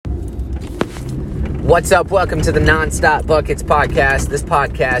What's up? Welcome to the Nonstop Buckets podcast. This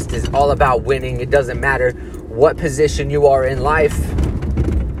podcast is all about winning. It doesn't matter what position you are in life.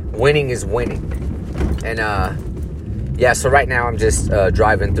 Winning is winning. And so right now I'm just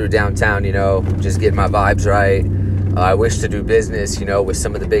driving through downtown, just getting my vibes right. I wish to do business, with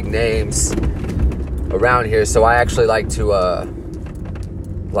some of the big names around here. So I actually like to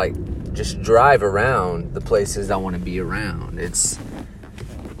just drive around the places I want to be around.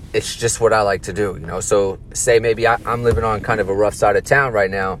 It's just what I like to do, So say maybe I'm living on kind of a rough side of town right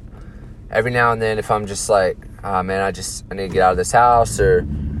now. Every now and then, if I'm just like, I need to get out of this house or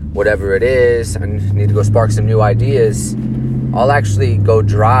whatever it is, I need to go spark some new ideas, I'll actually go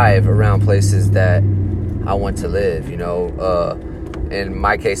drive around places that I want to live, In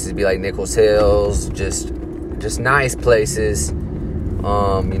my case, it'd be like Nichols Hills, just nice places,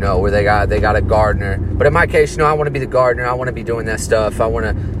 where they got a gardener. But in my case, I want to be the gardener. I want to be doing that stuff. I want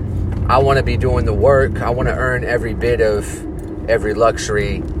to be doing the work. I want to earn every bit of every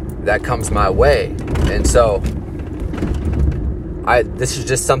luxury that comes my way. And so this is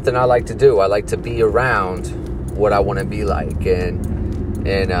just something I like to do. I like to be around what I want to be like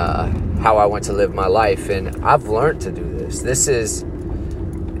and how I want to live my life. And I've learned to do this.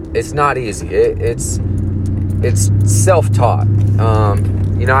 It's not easy. It's self-taught.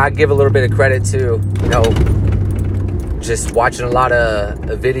 I give a little bit of credit to, just watching a lot of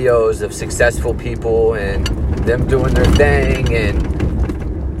videos of successful people and them doing their thing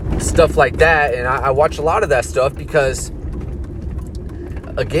and stuff like that. And I watch a lot of that stuff because,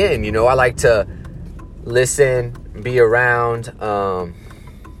 again, I like to listen, be around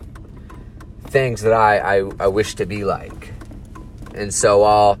things that I wish to be like. And so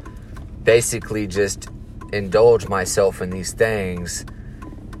I'll basically just indulge myself in these things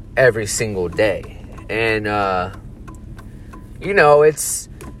every single day. And,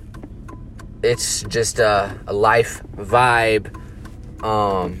 it's just a life vibe.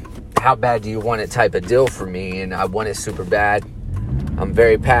 How bad do you want it type of deal for me? And I want it super bad. I'm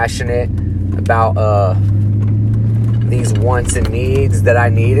very passionate about these wants and needs that I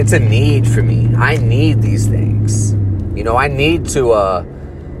need. It's a need for me. I need these things. I need to,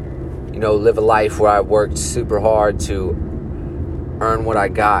 live a life where I worked super hard to earn what I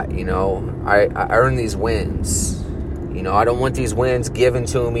got. I earn these wins. I don't want these wins given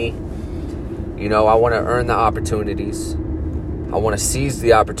to me. I want to earn the opportunities. I want to seize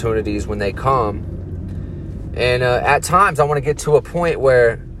the opportunities when they come. And at times, I want to get to a point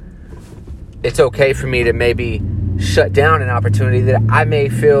where it's okay for me to maybe shut down an opportunity that I may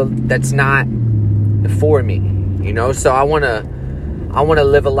feel that's not for me. So I want to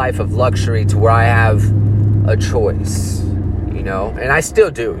live a life of luxury to where I have a choice. And I still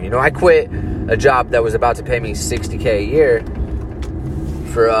do. I quit a job that was about to pay me $60K a year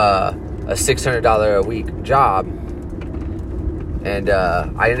for a $600 a week job. And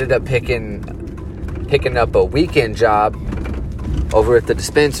I ended up picking up a weekend job over at the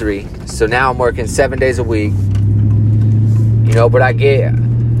dispensary. So now I'm working 7 days a week. But I get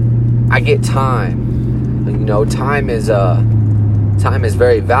time. Time is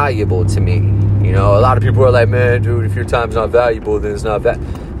very valuable to me. A lot of people are like, man, dude, if your time's not valuable, then it's not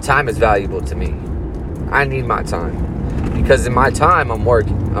time is valuable to me. I need my time. Because in my time, I'm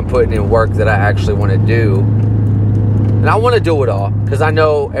working. I'm putting in work that I actually want to do. And I want to do it all. Because I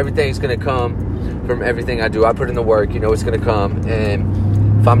know everything's going to come from everything I do. I put in the work, it's going to come.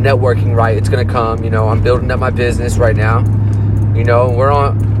 And if I'm networking right, it's going to come. I'm building up my business right now. We're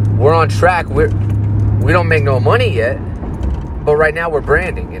on track. We don't make no money yet. But right now we're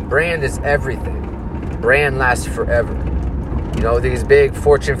branding, and brand is everything. Brand lasts forever. These big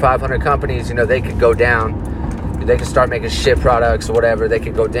Fortune 500 companies, they could go down. They could start making shit products or whatever. They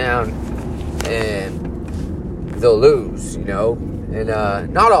could go down and they'll lose, And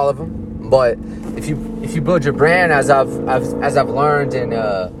not all of them, but if you build your brand, as I've learned and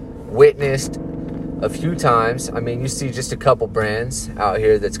witnessed a few times, you see just a couple brands out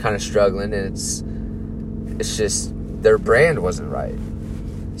here that's kind of struggling, and it's just their brand wasn't right.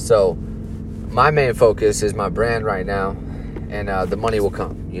 So my main focus is my brand right now, and the money will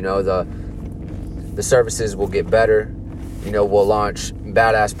come. The services will get better. We'll launch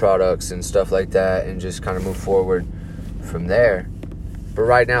badass products and stuff like that, and just kind of move forward from there. But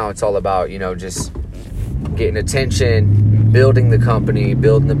right now it's all about just getting attention, building the company,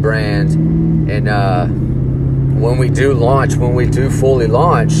 building the brand, and when we do fully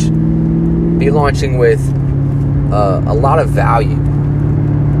launch, be launching with a lot of value,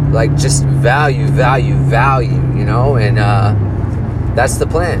 like just value, and that's the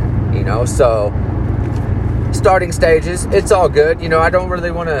plan, so starting stages, it's all good. I don't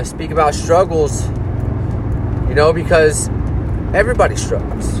really want to speak about struggles You know, because everybody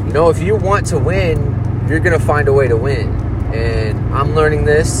struggles. You know, if you want to win, you're going to find a way to win. And I'm learning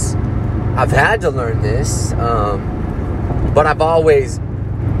this. I've had to learn this. But I've always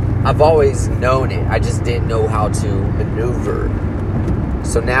known it. I just didn't know how to maneuver.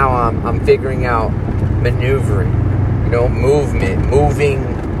 So now I'm figuring out maneuvering, you know, moving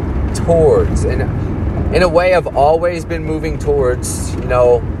towards. And in a way, I've always been moving towards, you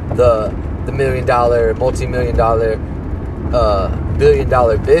know, the $1 million, multi-million dollar, $1 billion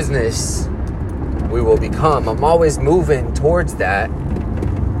business we will become. I'm always moving towards that,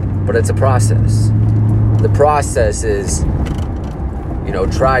 but it's a process. The process is, you know,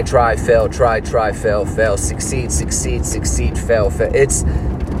 try, fail, fail, succeed, fail.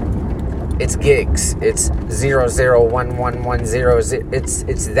 It's gigs. It's 0011110.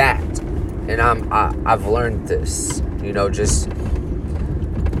 It's that, and I've learned this, you know, just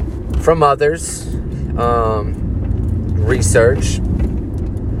from others, research,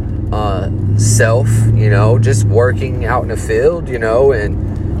 self, you know, just working out in the field, you know,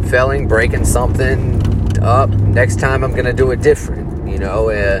 and failing, breaking something up. Next time I'm gonna do it different, you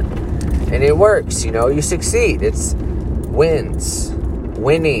know, and it works, you know. You succeed. It's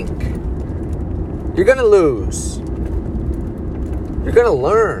winning. You're gonna lose. You're gonna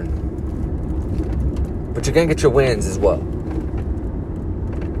learn, but you're gonna get your wins as well.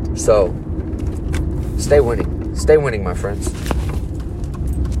 So stay winning, my friends.